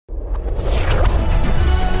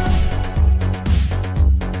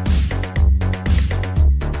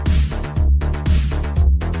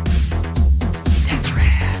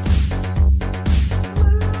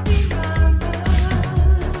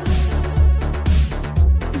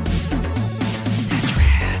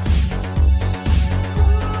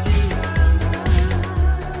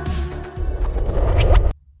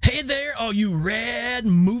all you rad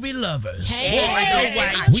movie lovers. Hey,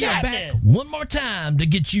 We are back one more time to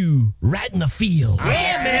get you right in the feels.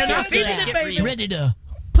 Yeah, man, I'm feeling it, baby. Ready to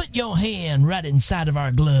put your hand right inside of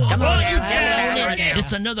our glove. Come on,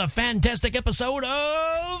 It's another fantastic episode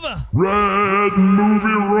of Rad Movie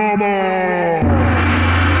Rama!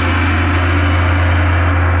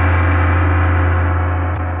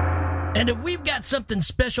 And if we've got something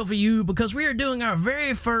special for you because we are doing our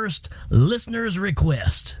very first listener's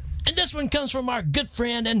request. And this one comes from our good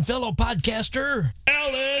friend and fellow podcaster,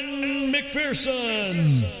 Alan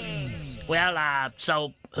McPherson. Well,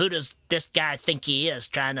 so who does this guy think he is,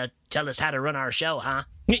 trying to tell us how to run our show, huh?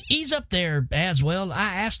 He's up there as well.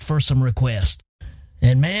 I asked for some requests.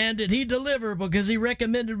 And man, did he deliver, because he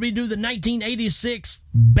recommended we do the 1986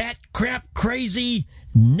 bat crap crazy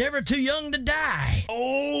Never Too Young to Die.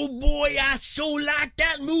 Oh, boy, I so like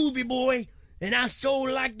that movie, boy. And I so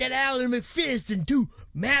like that Alan McPherson, too.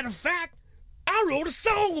 Matter of fact, I wrote a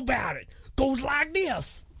song about it. Goes like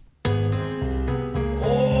this.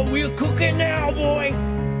 Oh, we're cooking now, boy.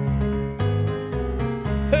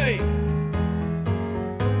 Hey.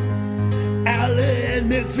 Alan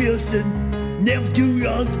McPherson, never too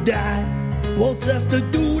young to die. Wants us to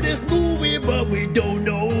do this movie, but we don't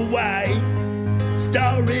know why.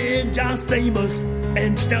 Starring John Stamos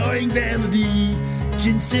and starring Vanity.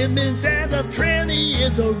 Gene Simmons as a tranny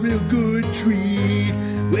is a real good treat.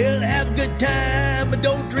 We'll have a good time, but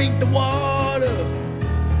don't drink the water.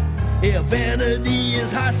 Yeah, Vanity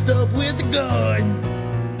is hot stuff with a gun.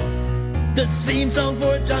 The theme song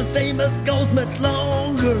for John Stamos goes much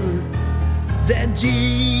longer than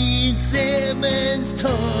Gene Simmons'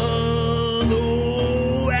 tongue.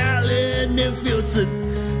 Oh, Alan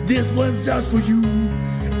McPherson, this one's just for you.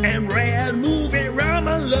 And Rad Movie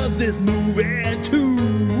Rama loves this movie too.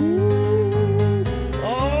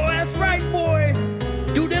 Oh, that's right, boy.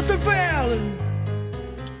 Do this for Alan.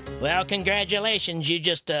 Well, congratulations. You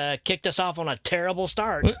just kicked us off on a terrible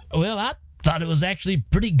start. Well, I thought it was actually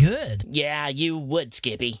pretty good. Yeah, you would,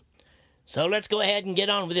 Skippy. So let's go ahead and get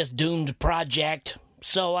on with this doomed project.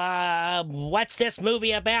 So, what's this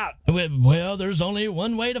movie about? Well, there's only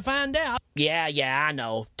one way to find out. Yeah, I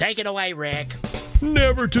know. Take it away, Rick.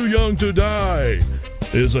 Never Too Young to Die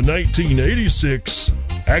is a 1986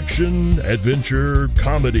 action-adventure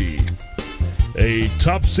comedy. A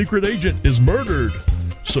top-secret agent is murdered,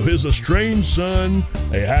 so his estranged son,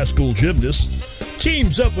 a high school gymnast,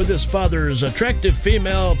 teams up with his father's attractive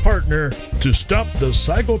female partner to stop the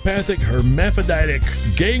psychopathic hermaphroditic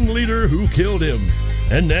gang leader who killed him,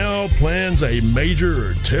 and now plans a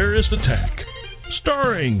major terrorist attack.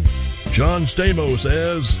 Starring John Stamos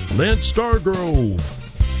as Lance Stargrove.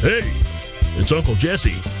 Hey, it's Uncle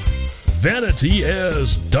Jesse. Vanity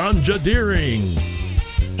as Donja Deering.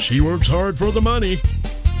 She works hard for the money.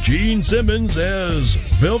 Gene Simmons as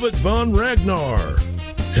Velvet Von Ragnar.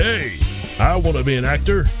 Hey, I want to be an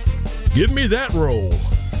actor. Give me that role.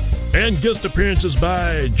 And guest appearances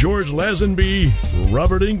by George Lazenby,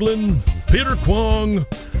 Robert Englund, Peter Kwong,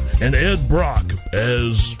 and Ed Brock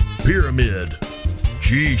as Pyramid.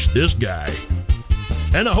 Jeez, this guy.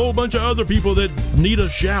 And a whole bunch of other people that need a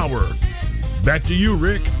shower. Back to you,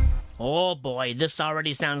 Rick. Oh boy, this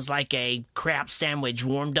already sounds like a crap sandwich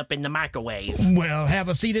warmed up in the microwave. Well, have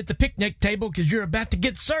a seat at the picnic table, because you're about to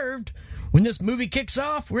get served. When this movie kicks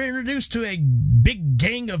off, we're introduced to a big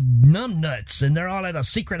gang of numbnuts, and they're all at a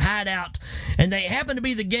secret hideout, and they happen to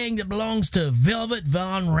be the gang that belongs to Velvet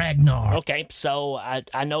Von Ragnar. Okay, so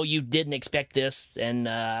I know you didn't expect this, and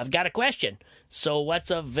I've got a question. So what's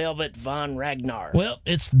a Velvet Von Ragnar? Well,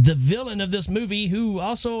 it's the villain of this movie, who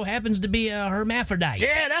also happens to be a hermaphrodite.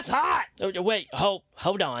 Yeah, that's hot! Wait,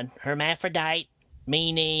 hold on. Hermaphrodite?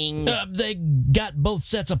 Meaning? They got both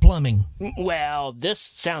sets of plumbing. Well, this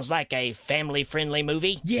sounds like a family-friendly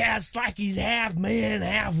movie. Yeah, it's like he's half man,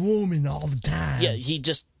 half woman all the time. Yeah, he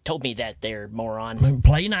just told me that there, moron.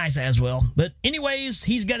 Play nice as well. But anyways,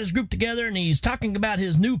 he's got his group together, and he's talking about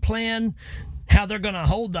his new plan, how they're going to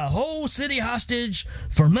hold the whole city hostage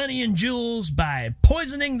for money and jewels by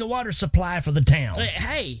poisoning the water supply for the town.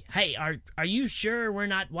 Hey, are you sure we're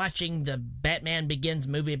not watching the Batman Begins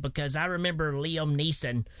movie? Because I remember Liam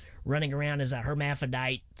Neeson running around as a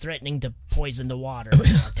hermaphrodite threatening to poison the water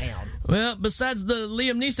in our town. Well, besides the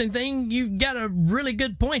Liam Neeson thing, you've got a really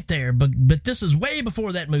good point there, but this is way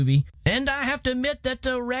before that movie. And I have to admit that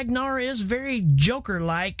Ragnar is very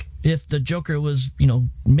Joker-like, if the Joker was,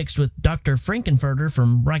 mixed with Dr. Frankenfurter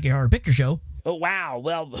from Rocky Horror Picture Show. Oh, wow.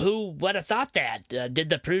 Well, who would have thought that?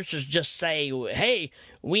 Did the producers just say, hey,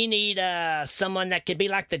 we need someone that could be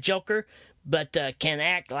like the Joker, but can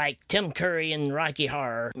act like Tim Curry in Rocky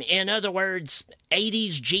Horror. In other words,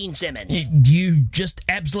 80s Gene Simmons. You just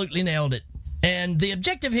absolutely nailed it. And the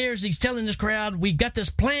objective here is he's telling this crowd, we've got this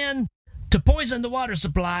plan to poison the water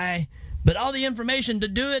supply, but all the information to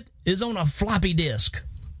do it is on a floppy disk.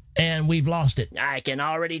 And we've lost it. I can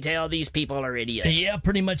already tell these people are idiots. Yeah,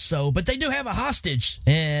 pretty much so. But they do have a hostage,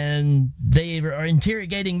 and they are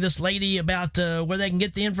interrogating this lady about where they can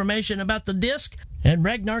get the information about the disc. And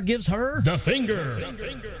Ragnar gives her The finger.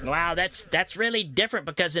 Wow, that's really different,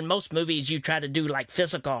 because in most movies you try to do like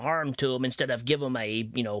physical harm to them instead of give them a,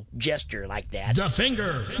 gesture like that. The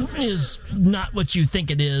finger. is not what you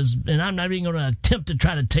think it is, and I'm not even going to attempt to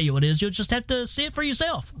try to tell you what it is. You'll just have to see it for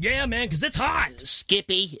yourself. Yeah, man, because it's hot.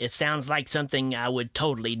 Skippy, it sounds like something I would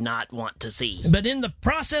totally not want to see. But in the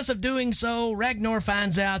process of doing so, Ragnar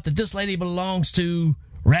finds out that this lady belongs to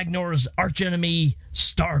Ragnar's archenemy,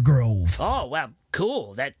 Stargrove. Oh, well,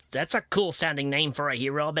 cool. That's a cool sounding name for a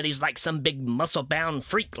hero. I bet he's like some big muscle-bound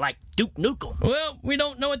freak like Duke Nukem. Well, we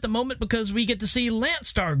don't know at the moment because we get to see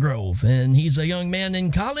Lance Stargrove, and he's a young man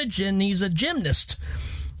in college, and he's a gymnast.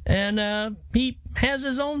 And he has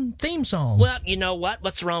his own theme song. Well, you know what?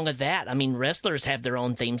 What's wrong with that? I mean, wrestlers have their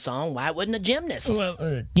own theme song. Why wouldn't a gymnast?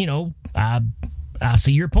 Well, I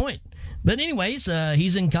see your point. But anyways,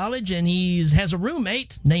 he's in college, and he has a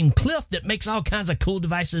roommate named Cliff that makes all kinds of cool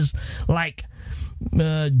devices like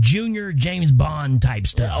junior James Bond type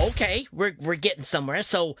stuff. Okay, we're getting somewhere.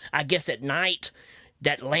 So I guess at night,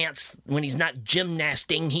 that Lance, when he's not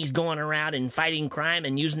gymnasting, he's going around and fighting crime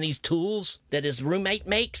and using these tools that his roommate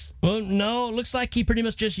makes? Well, no, it looks like he pretty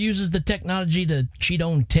much just uses the technology to cheat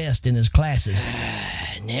on tests in his classes.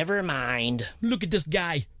 Never mind. Look at this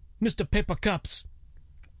guy, Mr. Pepper Cups,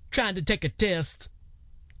 trying to take a test.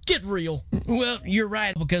 Get real. Well, you're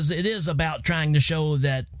right, because it is about trying to show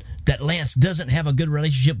that Lance doesn't have a good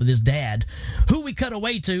relationship with his dad, who we cut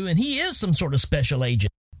away to, and he is some sort of special agent.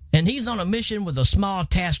 And he's on a mission with a small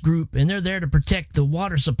task group, and they're there to protect the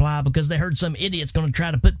water supply because they heard some idiot's going to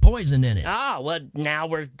try to put poison in it. Ah, well, now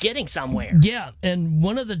we're getting somewhere. Yeah, and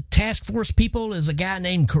one of the task force people is a guy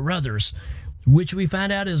named Carruthers, which we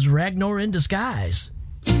find out is Ragnar in disguise.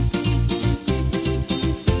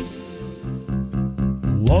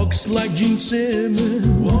 Walks like Gene Simmons.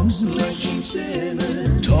 Walks like Gene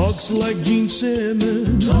Simmons. Talks like Gene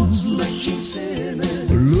Simmons. Talks like Gene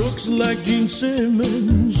Simmons. Looks like Gene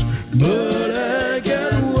Simmons, but I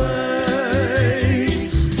got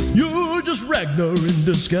ways. You're just Ragnar in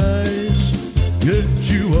disguise.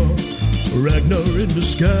 Yes, you are Ragnar in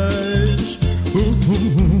disguise.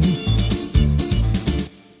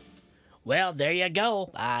 Well, there you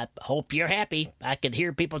go. I hope you're happy. I could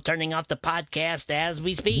hear people turning off the podcast as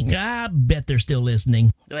we speak. I bet they're still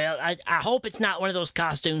listening. Well, I hope it's not one of those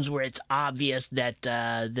costumes where it's obvious that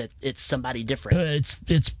it's somebody different.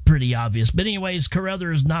 It's pretty obvious. But anyways,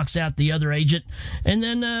 Carruthers knocks out the other agent and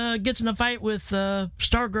then gets in a fight with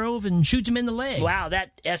Stargrove and shoots him in the leg. Wow,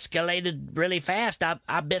 that escalated really fast. I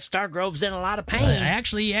bet Stargrove's in a lot of pain.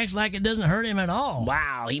 Actually, he acts like it doesn't hurt him at all.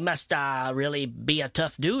 Wow, he must really be a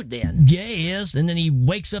tough dude then. Yeah, he is. And then he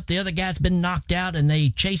wakes up the other guy that's been knocked out, and they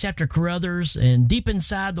chase after Carruthers. And deep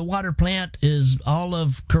inside the water plant is all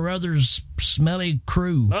of Carruthers' smelly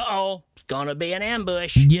crew. Uh-oh, it's gonna be an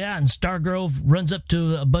ambush. Yeah, and Stargrove runs up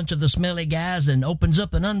to a bunch of the smelly guys and opens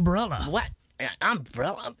up an umbrella. What?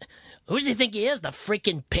 Umbrella? Who does he think he is? The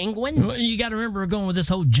freaking penguin? Well, you got to remember we're going with this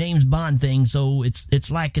whole James Bond thing, so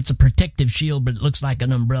it's like it's a protective shield, but it looks like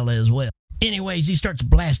an umbrella as well. Anyways, he starts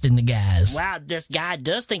blasting the guys. Wow, this guy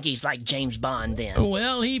does think he's like James Bond then.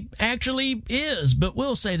 Well, he actually is, but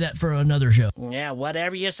we'll say that for another show. Yeah,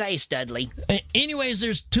 whatever you say, Studley. Anyways,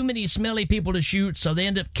 there's too many smelly people to shoot, so they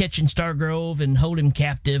end up catching Stargrove and hold him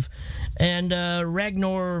captive. And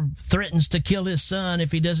Ragnar threatens to kill his son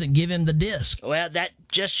if he doesn't give him the disc. Well, that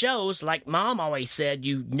just shows, like Mom always said,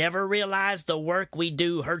 you never realize the work we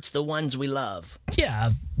do hurts the ones we love. Yeah,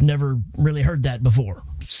 I've never really heard that before.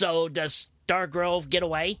 So does Stargrove get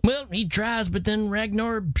away? Well, he tries, but then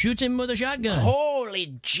Ragnar shoots him with a shotgun.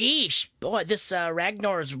 Holy jeez. Boy, this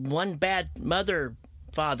Ragnar's one bad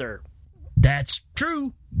father. That's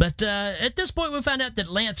true. But at this point, we find out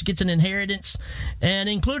that Lance gets an inheritance, and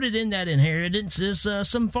included in that inheritance is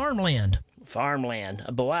some farmland. Farmland.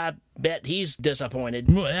 Boy, I bet he's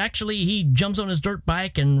disappointed. Well, actually, he jumps on his dirt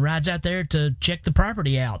bike and rides out there to check the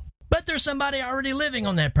property out. But there's somebody already living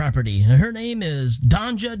on that property. Her name is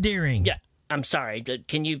Danja Deering. Yeah, I'm sorry.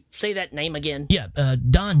 Can you say that name again? Yeah,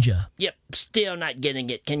 Danja. Yep, still not getting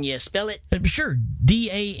it. Can you spell it? Sure,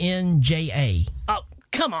 Danja. Oh,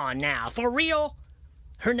 come on now. For real?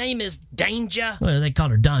 Her name is Danger. Well, they call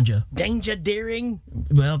her Danja. Danger Deering.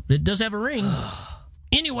 Well, it does have a ring.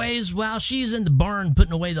 Anyways, while she's in the barn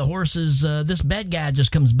putting away the horses, this bad guy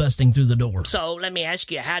just comes busting through the door. So let me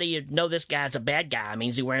ask you, how do you know this guy's a bad guy? I mean,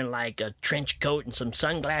 is he wearing like a trench coat and some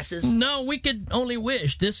sunglasses? No, we could only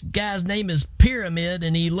wish. This guy's name is Pyramid,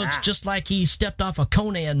 and he looks just like he stepped off a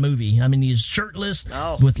Conan movie. I mean, he's shirtless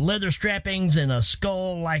with leather strappings and a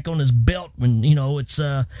skull like on his belt when, it's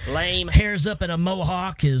lame. Hair's up in a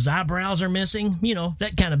mohawk. His eyebrows are missing.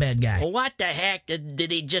 That kind of bad guy. Well, what the heck?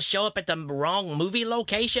 Did he just show up at the wrong movie location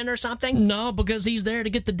or something? No, because he's there to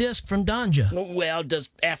get the disc from Danja. Well, does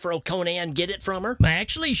Afro Conan get it from her?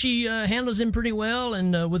 Actually, she handles him pretty well,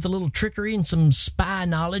 and with a little trickery and some spy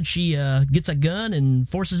knowledge, she gets a gun and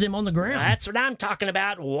forces him on the ground. That's what I'm talking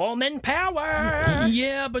about. Woman power.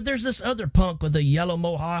 Yeah, but there's this other punk with a yellow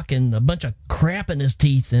mohawk and a bunch of crap in his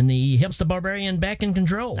teeth, and he helps the barbarian back in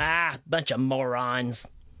control. Bunch of morons.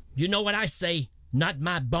 You know what I say? Not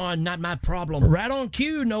my barn, not my problem. Right on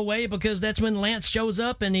cue, no way, because that's when Lance shows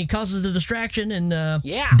up and he causes a distraction, and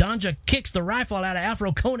Danja kicks the rifle out of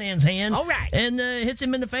Afro Conan's hand. All right. And hits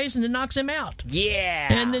him in the face and then knocks him out.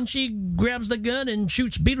 Yeah. And then she grabs the gun and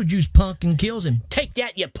shoots Beetlejuice Punk and kills him. Take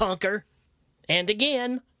that, you punker. And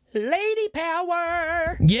again, lady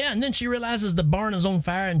power. Yeah, and then she realizes the barn is on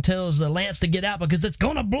fire and tells Lance to get out because it's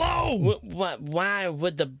gonna blow. Why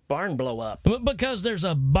would the barn blow up? Because there's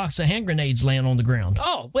a box of hand grenades laying on the ground.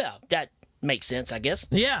 Oh, well, that makes sense, I guess.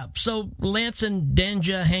 Yeah, so Lance and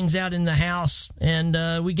Danja hangs out in the house,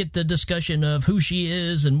 and we get the discussion of who she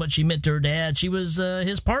is and what she meant to her dad. She was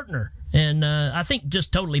his partner, and I think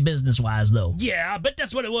just totally business-wise, though. Yeah, I bet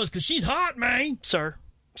that's what it was, because she's hot, man. Sir,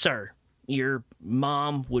 your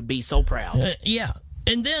mom would be so proud. Yeah.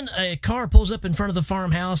 And then a car pulls up in front of the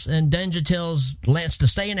farmhouse, and Danja tells Lance to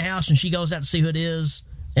stay in the house, and she goes out to see who it is.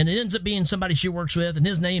 And it ends up being somebody she works with, and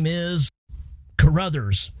his name is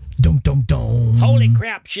Carruthers. Dum dum dum. Holy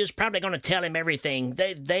crap, she's probably going to tell him everything.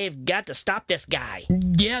 They've got to stop this guy.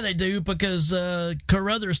 Yeah, they do, because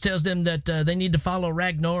Carruthers tells them that they need to follow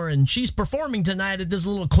Ragnar, and she's performing tonight at this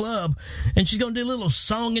little club, and she's going to do a little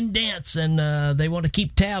song and dance, and they want to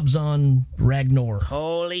keep tabs on Ragnar.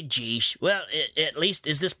 Holy geesh. Well, at least,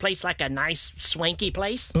 is this place like a nice, swanky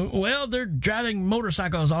place? Well, they're driving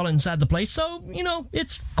motorcycles all inside the place, so,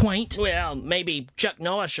 it's quaint. Well, maybe Chuck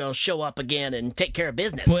Norris will show up again and take care of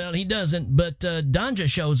business. Well, he doesn't, but Danja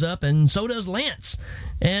shows up, and so does Lance.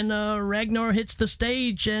 And Ragnar hits the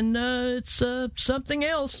stage, and it's something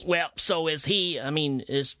else. Well, so is he. I mean,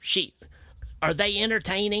 is she. Are they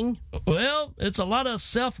entertaining? Well, it's a lot of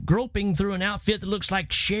self-groping through an outfit that looks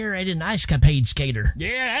like Cher at an Ice Capade skater.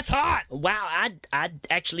 Yeah, that's hot. Wow, I'd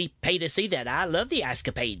actually pay to see that. I love the Ice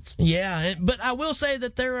Capades. Yeah, but I will say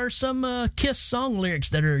that there are some Kiss song lyrics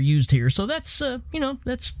that are used here, so that's,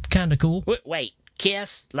 that's kind of cool. Wait.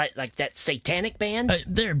 Kiss, like that satanic band?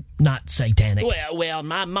 They're not satanic. Well,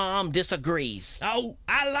 my mom disagrees. Oh,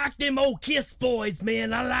 I like them old Kiss boys,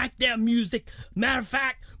 man. I like their music. Matter of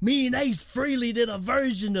fact, me and Ace Frehley did a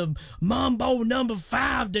version of Mambo No.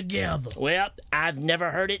 5 together. Well, I've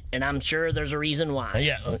never heard it, and I'm sure there's a reason why.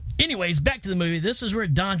 Yeah. Anyways, back to the movie. This is where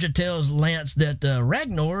Danja tells Lance that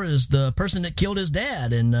Ragnar is the person that killed his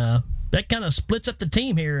dad, and that kind of splits up the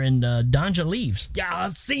team here, and Danja leaves. Yeah,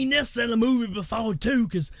 I've seen this in a movie before, too,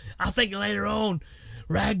 because I think later on,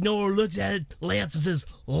 Ragnar looks at it, Lance and says,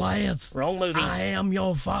 Lance, wrong movie. I am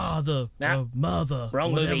your father or mother,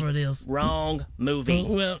 wrong whatever movie. it is. Wrong movie.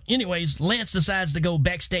 Well, anyways, Lance decides to go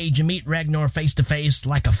backstage and meet Ragnar face-to-face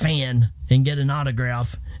like a fan and get an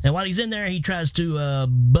autograph. And while he's in there, he tries to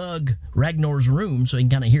bug Ragnar's room so he can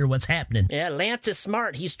kind of hear what's happening. Yeah, Lance is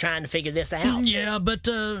smart. He's trying to figure this out. Yeah, but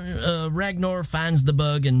Ragnar finds the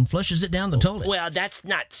bug and flushes it down the toilet. Well, that's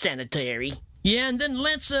not sanitary. Yeah, and then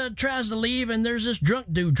Lance tries to leave, and there's this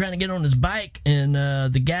drunk dude trying to get on his bike, and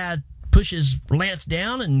the guy pushes Lance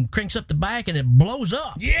down and cranks up the bike, and it blows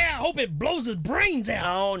up. Yeah, I hope it blows his brains out.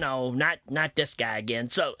 Oh, no, not this guy again.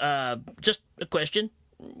 So, just a question.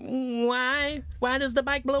 Why does the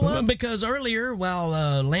bike blow up? Because earlier,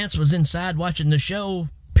 while Lance was inside watching the show,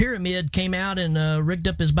 Pyramid came out and rigged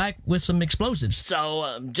up his bike with some explosives.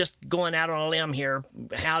 So, just going out on a limb here,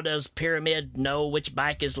 how does Pyramid know which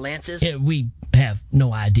bike is Lance's? Yeah, we have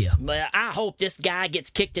no idea. Well, I hope this guy gets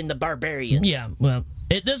kicked in the Barbarians. Yeah, well,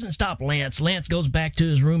 it doesn't stop Lance. Lance goes back to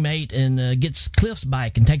his roommate and gets Cliff's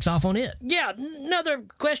bike and takes off on it. Yeah, another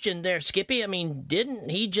question there, Skippy. I mean, didn't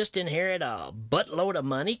he just inherit a buttload of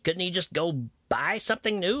money? Couldn't he just go buy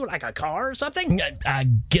something new, like a car or something? I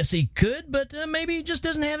guess he could, but maybe he just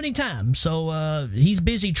doesn't have any time. So he's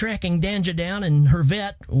busy tracking Danja down and her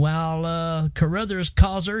vet while Carruthers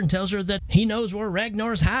calls her and tells her that he knows where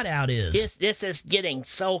Ragnar's hideout is. This is getting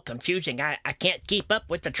so confusing. I can't keep up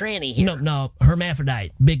with the tranny here. No,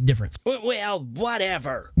 hermaphrodite. Big difference. Well,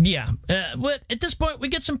 whatever. Yeah, but at this point we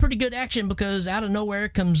get some pretty good action because out of nowhere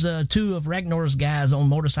comes two of Ragnar's guys on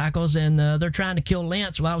motorcycles, and they're trying to kill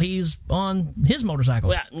Lance while he's on his motorcycle.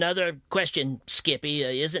 Well, another question, Skippy.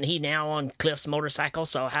 Isn't he now on Cliff's motorcycle?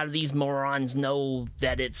 So how do these morons know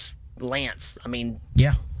that it's Lance? I mean,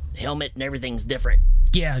 yeah, helmet and everything's different.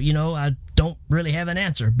 Yeah, I don't really have an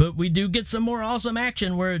answer, but we do get some more awesome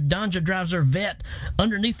action where Danja drives her vet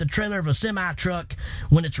underneath the trailer of a semi-truck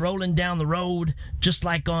when it's rolling down the road, just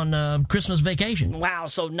like on Christmas Vacation. Wow,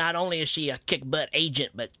 so not only is she a kick-butt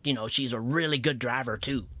agent, but, she's a really good driver,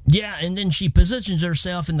 too. Yeah, and then she positions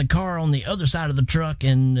herself in the car on the other side of the truck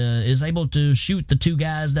and is able to shoot the two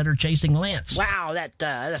guys that are chasing Lance. Wow,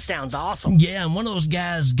 that sounds awesome. Yeah, and one of those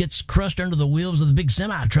guys gets crushed under the wheels of the big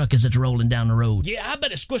semi-truck as it's rolling down the road. Yeah, I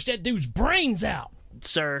better squish that dude's brains out.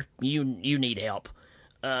 Sir, you need help.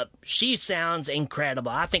 She sounds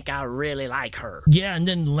incredible. I think I really like her. Yeah, and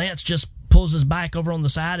then Lance just pulls his bike over on the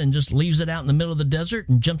side and just leaves it out in the middle of the desert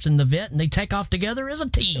and jumps in the vet, and they take off together as a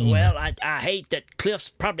team. Well, I hate that Cliff's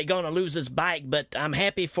probably going to lose his bike, but I'm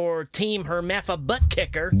happy for Team Hermapha Butt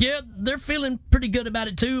Kicker. Yeah, they're feeling pretty good about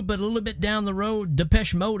it too, but a little bit down the road,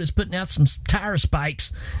 Depeche Mode is putting out some tire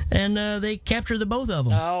spikes, and they capture the both of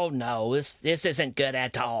them. Oh, no, this isn't good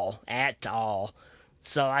at all. At all.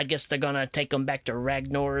 So I guess they're going to take them back to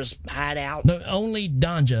Ragnar's hideout? No, only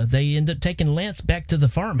Danja. They end up taking Lance back to the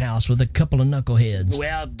farmhouse with a couple of knuckleheads.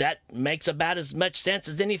 Well, that makes about as much sense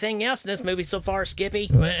as anything else in this movie so far, Skippy.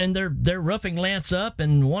 And they're roughing Lance up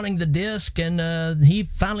and wanting the disc, and he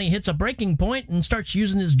finally hits a breaking point and starts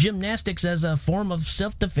using his gymnastics as a form of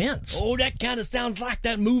self-defense. Oh, that kind of sounds like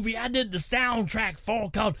that movie I did the soundtrack for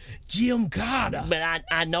called Jim Carter. But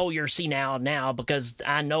I know you're senile now because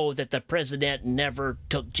I know that the president never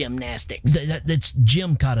took gymnastics. It's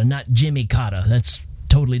Jim Cotta, not Jimmy Cotta. That's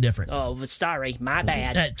totally different. Oh, sorry, my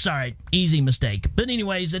bad. Sorry, easy mistake. But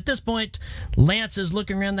anyways, at this point, Lance is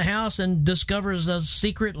looking around the house and discovers a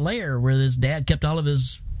secret lair where his dad kept all of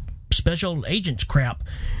his special agents crap.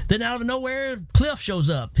 Then out of nowhere, Cliff shows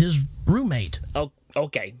up, his roommate. Oh,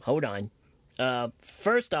 okay, hold on.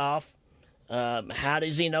 First off, how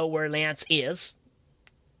does he know where Lance is?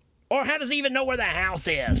 Or how does he even know where the house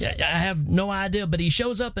is? I have no idea, but he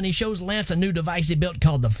shows up and he shows Lance a new device he built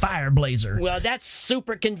called the Fireblazer. Well, that's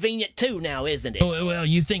super convenient too now, isn't it? Oh, well,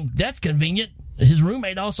 you think that's convenient? His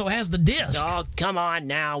roommate also has the disc. Oh, come on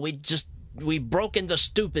now. We've broken the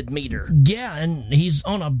stupid meter. Yeah, and he's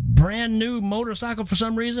on a brand new motorcycle for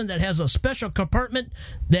some reason that has a special compartment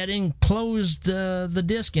that enclosed the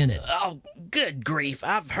disc in it. Oh, good grief.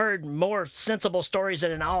 I've heard more sensible stories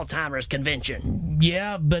at an Alzheimer's convention.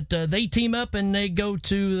 Yeah, but they team up and they go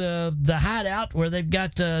to the hideout where they've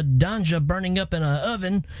got Danja burning up in an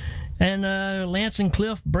oven, and Lance and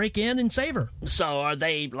Cliff break in and save her. So are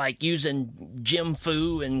they, like, using Jim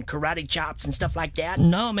Fu and karate chops and stuff like that?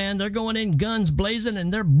 No, man, they're going in guns blazing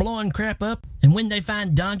and they're blowing crap up. And when they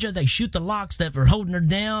find Danja, they shoot the locks that were holding her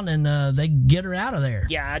down, and they get her out of there.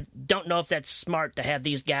 Yeah, I don't know if that's smart to have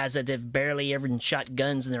these guys that have barely ever shot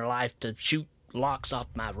guns in their life to shoot locks off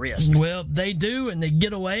my wrist. Well, they do, and they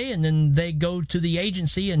get away, and then they go to the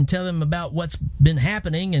agency and tell them about what's been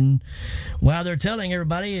happening. And while they're telling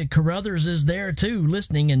everybody, Carruthers is there too,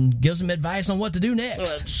 listening, and gives them advice on what to do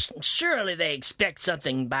next. Well, surely they expect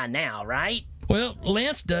something by now, right? Well,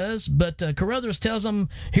 Lance does, but Carruthers tells them,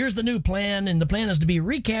 here's the new plan, and the plan is to be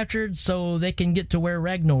recaptured so they can get to where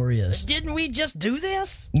Ragnar is. Didn't we just do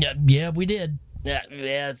this? Yeah, we did.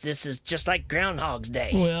 Yeah, this is just like Groundhog's Day.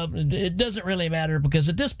 Well, it doesn't really matter because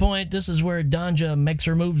at this point, this is where Danja makes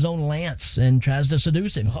her moves on Lance and tries to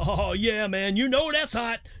seduce him. Oh, yeah, man. You know that's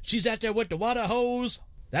hot. She's out there with the water hose.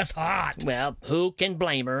 That's hot. Well, who can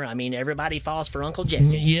blame her? I mean, everybody falls for Uncle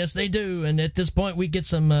Jesse. Yes, they do. And at this point, we get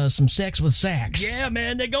some sex with Sax. Yeah,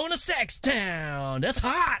 man. They're going to Sex Town. That's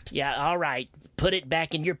hot. Yeah, all right. Put it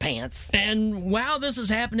back in your pants. And while this is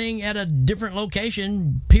happening at a different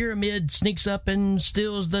location, Pyramid sneaks up and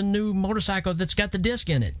steals the new motorcycle that's got the disc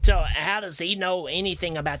in it. So how does he know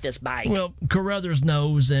anything about this bike? Well, Carruthers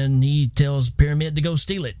knows, and he tells Pyramid to go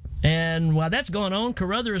steal it. And while that's going on,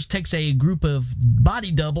 Carruthers takes a group of body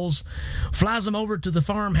doubles, flies them over to the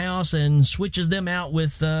farmhouse, and switches them out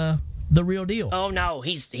with the real deal. Oh no,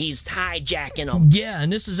 he's hijacking them. Yeah,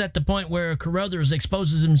 and this is at the point where Carruthers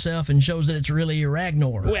exposes himself and shows that it's really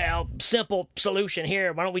Ragnar. Well, simple solution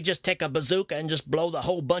here. Why don't we just take a bazooka and just blow the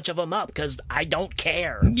whole bunch of them up? Because I don't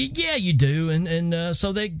care. Yeah, you do. And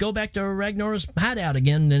so they go back to Ragnar's hideout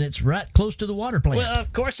again, and it's right close to the water plant. Well,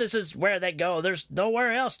 of course this is where they go. There's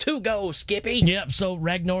nowhere else to go, Skippy. Yep, so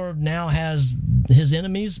Ragnar now has his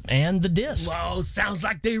enemies and the disc. Well, sounds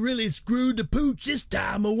like they really screwed the pooch this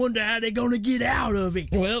time. I wonder how they're gonna get out of it.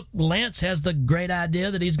 Well, Lance has the great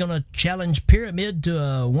idea that he's going to challenge Pyramid to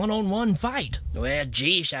a one-on-one fight. Well,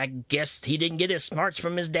 geesh, I guess he didn't get his smarts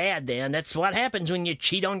from his dad then. That's what happens when you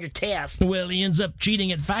cheat on your test. Well, he ends up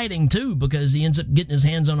cheating at fighting, too, because he ends up getting his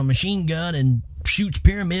hands on a machine gun and shoots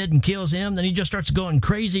Pyramid and kills him. Then he just starts going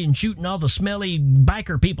crazy and shooting all the smelly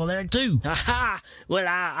biker people there, too. Aha! Well,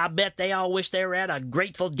 I bet they all wish they were at a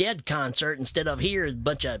Grateful Dead concert instead of here, a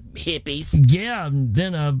bunch of hippies. Yeah, and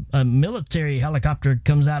then a military helicopter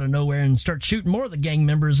comes out of nowhere and starts shooting more of the gang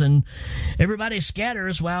members, and everybody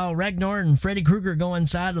scatters while Ragnar and Freddy Krueger go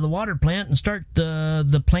inside of the water plant and start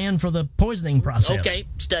the plan for the poisoning process. Okay,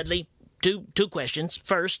 Studley, two questions.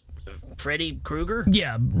 First, Freddy Krueger?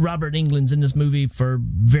 Yeah, Robert Englund's in this movie for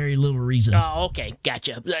very little reason. Oh, okay,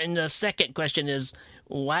 gotcha. And the second question is,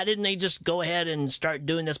 why didn't they just go ahead and start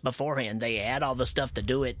doing this beforehand? They had all the stuff to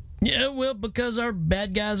do it. Yeah, well, because our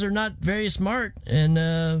bad guys are not very smart,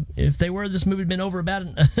 and if they were, this movie had been over about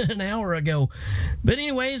an hour ago. But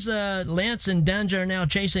anyways, Lance and Danja are now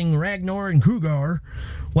chasing Ragnar and Kruger,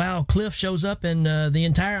 while Cliff shows up and the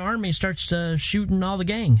entire army starts shooting all the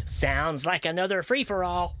gang. Sounds like another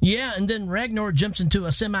free-for-all. Yeah, and then Ragnar jumps into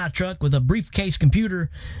a semi-truck with a briefcase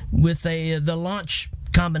computer with the launch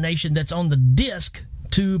combination that's on the disc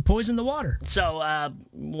to poison the water. So,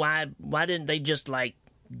 why didn't they just,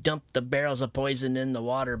 dump the barrels of poison in the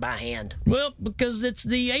water by hand? Well, because it's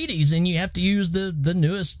the 80s and you have to use the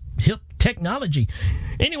newest hip technology.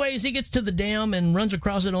 Anyways, he gets to the dam and runs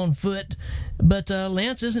across it on foot, but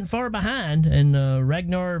Lance isn't far behind, and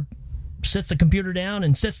Ragnar sets the computer down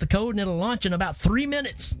and sets the code, and it'll launch in about 3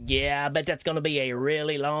 minutes. Yeah, I bet that's going to be a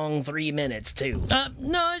really long 3 minutes, too.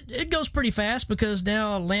 No, it goes pretty fast, because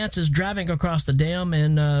now Lance is driving across the dam,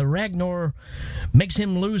 and Ragnar makes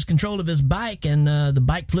him lose control of his bike, and the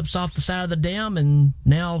bike flips off the side of the dam, and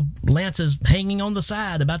now Lance is hanging on the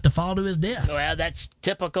side, about to fall to his death. Well, that's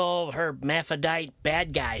typical hermaphrodite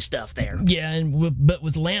bad guy stuff there. Yeah, but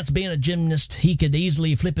with Lance being a gymnast, he could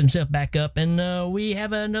easily flip himself back up, and we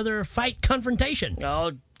have another fight confrontation.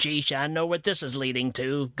 Oh, geesh, I know what this is leading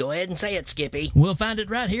to. Go ahead and say it, Skippy. We'll find it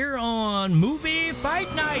right here on Movie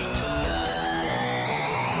Fight Night.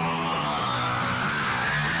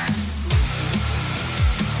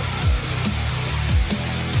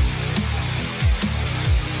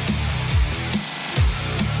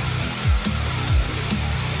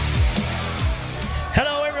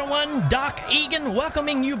 Doc Egan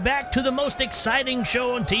welcoming you back to the most exciting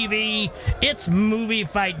show on TV. It's Movie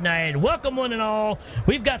Fight Night. Welcome one and all.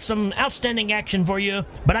 We've got some outstanding action for you,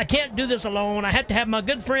 but I can't do this alone. I have to have my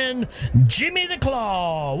good friend Jimmy the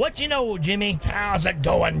Claw. What you know, Jimmy? How's it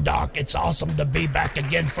going, Doc? It's awesome to be back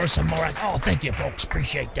again for some more. Oh, thank you, folks.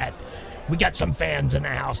 Appreciate that. We got some fans in the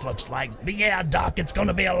house, looks like. But yeah, Doc, it's going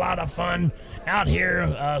to be a lot of fun out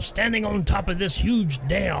here standing on top of this huge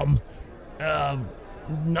dam.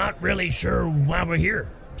 Not really sure why we're here.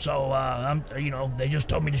 So, they just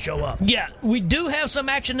told me to show up. Yeah, we do have some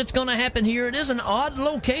action that's going to happen here. It is an odd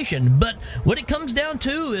location, but what it comes down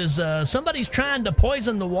to is somebody's trying to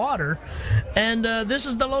poison the water, and this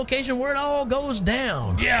is the location where it all goes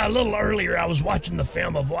down. Yeah, a little earlier I was watching the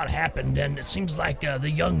film of what happened, and it seems like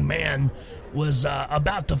the young man was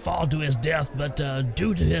about to fall to his death, but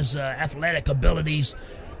due to his athletic abilities,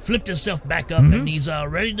 flipped himself back up, and he's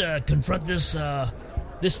ready to confront this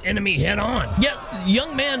enemy head on. Yeah,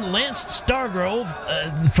 young man Lance Stargrove,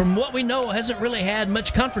 from what we know, hasn't really had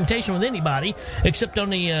much confrontation with anybody except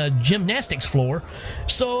on the gymnastics floor.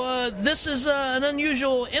 So this is an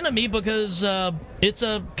unusual enemy because it's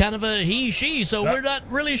a kind of a he-she, so we're not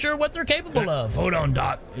really sure what they're capable of. Hold on,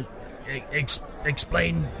 Doc.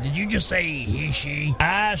 Explain. Did you just say he-she?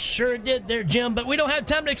 I sure did there, Jim, but we don't have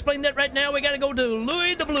time to explain that right now. We got to go to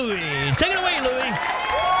Louie the Bluey. Take it away, Louie.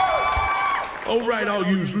 All right, all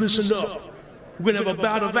yous, listen up. We're going to have a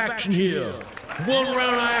bout of action here. One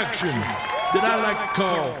round of action that I like to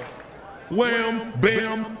call wham,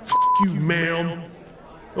 bam, f*** you, ma'am.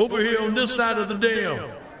 Over here on this side of the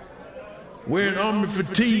dam, wearing army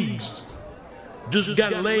fatigues. Just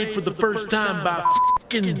got laid for the first time by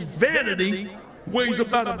f***ing Vanity. Weighs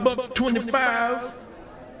about $125.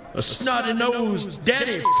 A snotty-nosed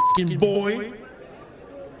daddy f***ing boy.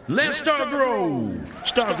 Lance Stargrove.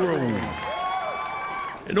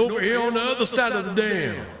 And over here on the other side of the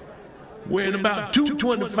dam, weighing about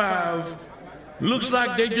 225, looks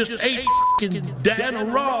like they just ate f***ing Diana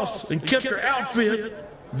Ross and kept her outfit.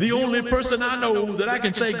 The only person I know that I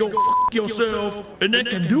can say go f*** yourself and that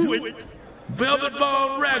can do it, Velvet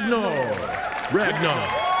Von Ragnar.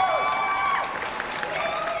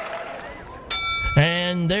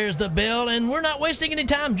 And there's the bell, and we're not wasting any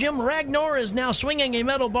time. Jim, Ragnar is now swinging a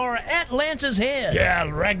metal bar at Lance's head. Yeah,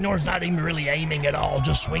 Ragnar's not even really aiming at all,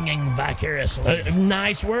 just swinging vicariously.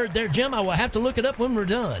 Nice word there, Jim. I will have to look it up when we're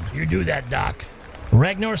done. You do that, Doc.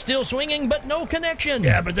 Ragnar still swinging, but no connection.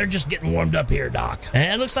 Yeah, but they're just getting warmed up here, Doc.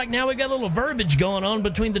 And it looks like now we got a little verbiage going on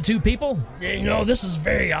between the two people. Yeah, you know, this is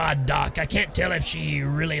very odd, Doc. I can't tell if she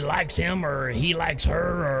really likes him or he likes her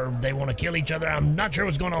or they want to kill each other. I'm not sure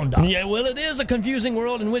what's going on, Doc. Yeah, well, it is a confusing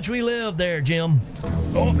world in which we live there, Jim.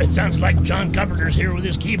 Oh, it sounds like John Carpenter's here with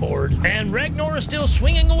his keyboard. And Ragnar is still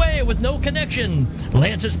swinging away with no connection.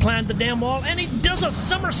 Lance has climbed the damn wall, and he does a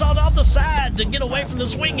somersault off the side to get away from the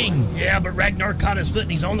swinging. Yeah, but Ragnar caught his foot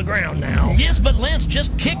and he's on the ground now. Yes, but Lance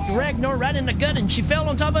just kicked Ragnar right in the gut, and she fell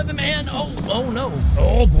on top of him, and oh no.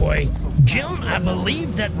 Oh, boy. Jim, I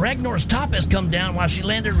believe that Ragnar's top has come down while she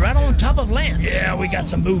landed right on top of Lance. Yeah, we got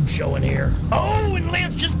some boobs showing here. Oh, and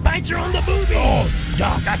Lance just bites her on the boobie. Oh,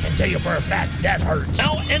 Doc, I can tell you for a fact that hurts.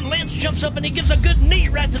 Oh, and Lance jumps up and he gives a good knee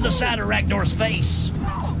right to the side of Ragnar's face.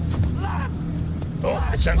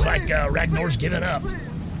 Oh, it sounds like Ragnar's giving up.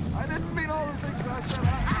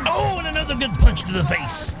 Oh, and another good punch to the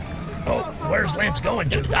face. Oh, where's Lance going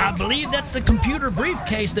to? I believe that's the computer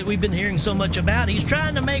briefcase that we've been hearing so much about. He's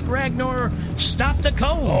trying to make Ragnar stop the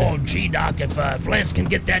code. Oh, gee, Doc, if Lance can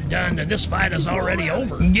get that done, then this fight is already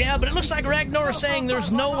over. Yeah, but it looks like Ragnar is saying there's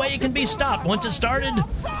no way it can be stopped. Once it started,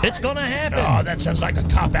 it's gonna happen. Oh, that sounds like a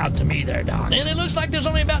cop-out to me there, Doc. And it looks like there's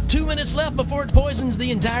only about 2 minutes left before it poisons the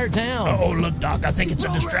entire town. Oh, look, Doc, I think it's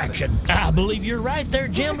a distraction. I believe you're right there,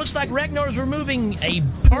 Jim. Looks like Ragnar's removing a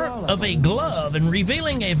part of a glove and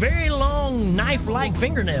revealing a very long knife-like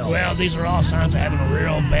fingernail. Well, these are all signs of having a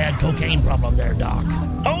real bad cocaine problem there, Doc.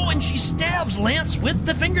 Oh, and she stabs Lance with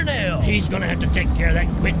the fingernail. He's gonna have to take care of that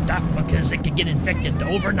quick, Doc, because it could get infected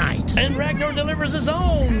overnight. And Ragnar delivers his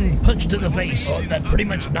own punch to the face. Oh, that pretty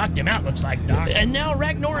much knocked him out, looks like, Doc. And now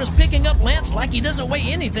Ragnar is picking up Lance like he doesn't weigh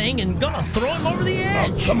anything and gonna throw him over the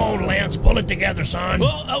edge. Oh, come on, Lance, pull it together, son.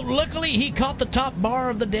 Well, luckily he caught the top bar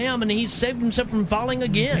of the dam and he saved himself from falling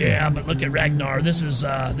again. Yeah, but look at Ragnar. This is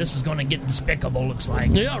gonna get despicable, looks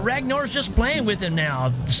like. Yeah, Ragnar's just playing with him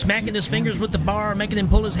now, smacking his fingers with the bar, making him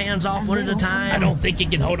pull his hands off one at a time. I don't think he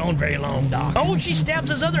can hold on very long, Doc. Oh, she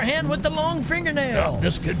stabs his other hand with the long fingernail.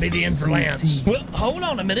 This could be the end for Lance. Well, hold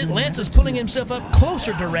on a minute. Lance is pulling himself up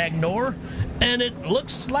closer to Ragnar, and it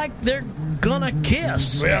looks like they're gonna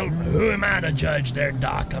kiss. Well, who am I to judge there,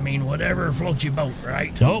 Doc? I mean, whatever floats your boat,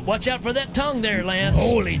 right? Oh, watch out for that tongue there, Lance.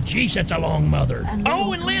 Holy jeez, that's a long mother.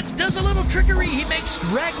 Oh, and Lance does a little trickery. He makes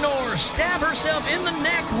Ragnar stab herself in the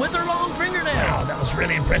neck with her long fingernail. Wow, that was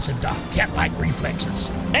really impressive, Doc. Cat-like reflexes.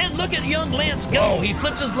 And look at young Lance go. He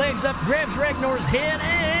flips his legs up, grabs Ragnar's head,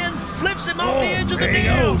 and flips him off the edge of the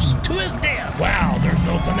dam to his death. Wow, there's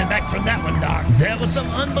no coming back from that one, Doc. That was some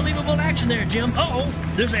unbelievable action there, Jim. Uh-oh,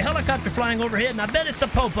 there's a helicopter flying overhead, and I bet it's a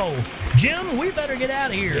Popo. Jim, we better get out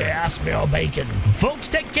of here. Yeah, I smell bacon. Folks,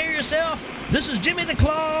 take care of yourself. This is Jimmy the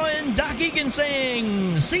Claw and Doc Egan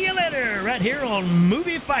saying, see you later, right here on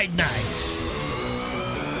Movie Fight Nights.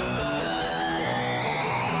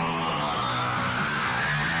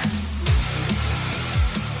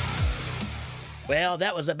 Well,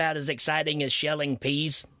 that was about as exciting as shelling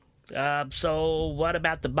peas. So what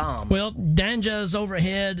about the bomb? Well, Danja's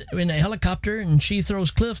overhead in a helicopter, and she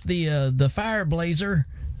throws Cliff the fire blazer,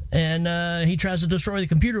 and he tries to destroy the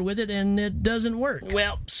computer with it, and it doesn't work.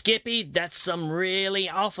 Well, Skippy, that's some really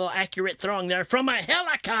awful accurate throwing there from a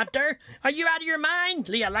helicopter. Are you out of your mind?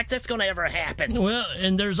 Yeah, like that's going to ever happen. Well,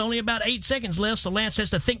 and there's only about 8 seconds left, so Lance has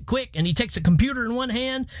to think quick, and he takes the computer in one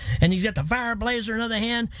hand, and he's got the fire blazer in another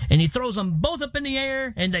hand, and he throws them both up in the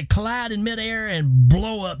air, and they collide in midair and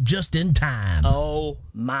blow up just in time. Oh,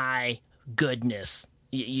 my goodness.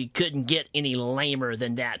 You couldn't get any lamer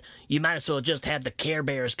than that. You might as well just have the Care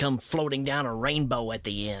Bears come floating down a rainbow at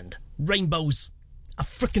the end. Rainbows. I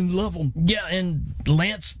frickin' love them. Yeah, and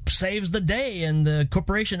Lance saves the day, and the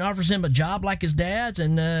corporation offers him a job like his dad's,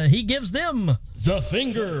 and he gives them the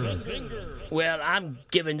finger. Well, I'm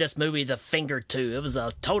giving this movie the finger, too. It was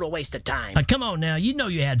a total waste of time. Come on now, you know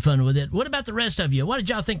you had fun with it. What about the rest of you? What did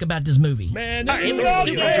y'all think about this movie? Man, It was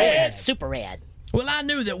super rad. Super rad. Well, I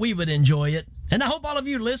knew that we would enjoy it, and I hope all of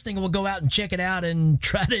you listening will go out and check it out and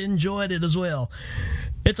try to enjoy it as well.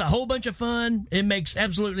 It's a whole bunch of fun. It makes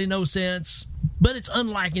absolutely no sense, but it's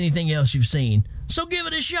unlike anything else you've seen. So give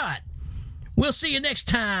it a shot. We'll see you next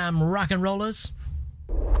time, rock and rollers.